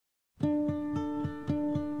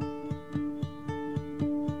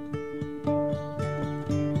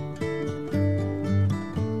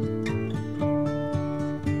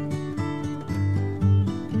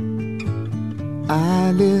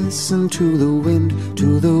I listen to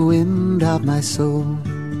the wind of my soul.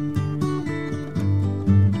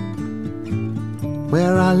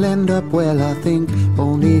 Where I'll end up, well, I think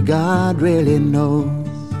only God really knows.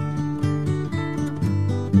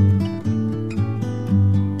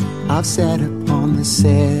 I've sat upon the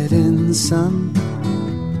setting sun,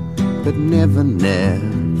 but never,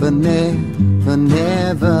 never, never,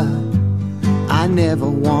 never, I never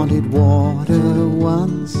wanted water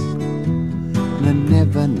once. No,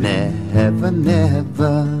 never, never,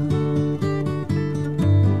 never.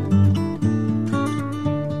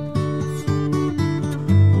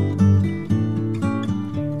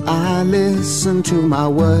 I listen to my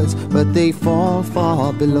words, but they fall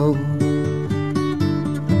far below.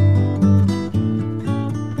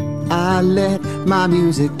 I let my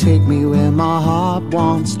music take me where my heart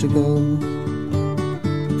wants to go.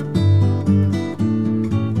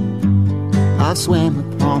 I've swam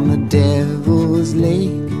upon the devil's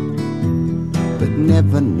lake, but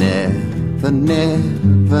never, never,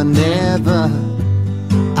 never, never,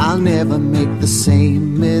 I'll never make the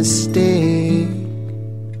same mistake.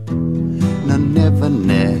 No, never,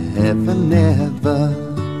 never, never.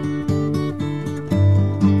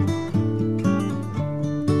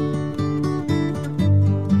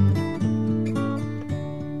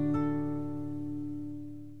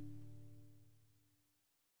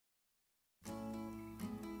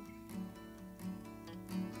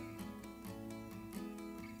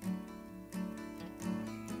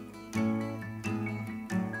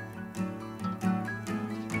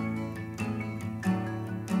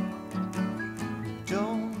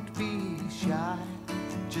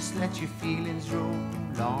 Just let your feelings roll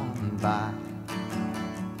on by.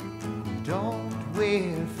 Don't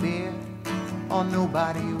wear fear, or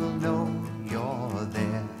nobody will know you're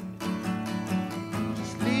there.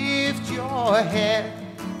 Just lift your head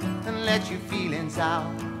and let your feelings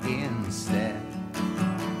out instead.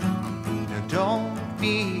 Now don't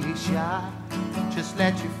be shy, just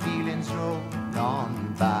let your feelings roll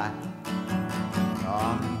on by.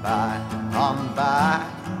 On by, on by.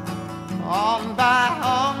 On by,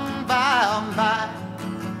 on by, on by,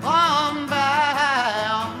 on by,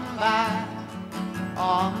 on by,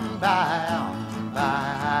 on by, on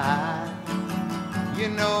by. You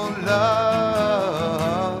know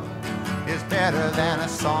love is better than a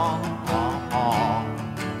song.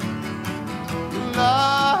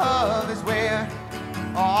 Love is where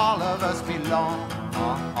all of us belong.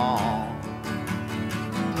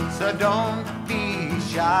 So don't be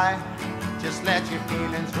shy, just let your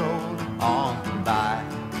feelings roll on by.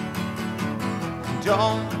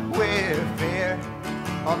 Don't wear fear,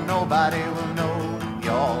 or nobody will know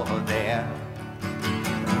you're there.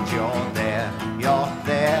 You're there, you're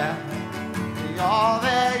there, you're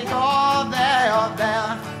there, you're there, you're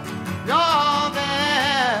there, you're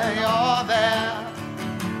there, you're there,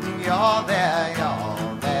 you're there,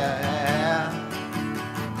 you're there.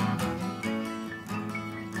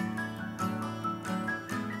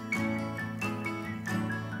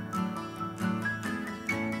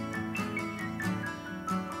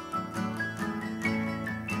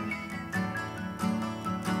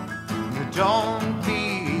 Don't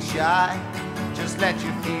be shy, just let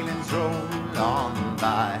your feelings roll on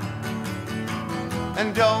by.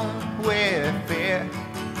 And don't wear fear,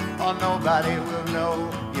 or nobody will know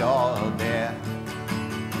you're there.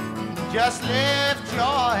 Just lift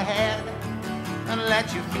your head and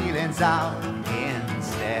let your feelings out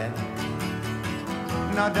instead.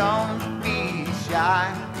 No, don't be shy,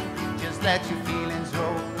 just let your feelings roll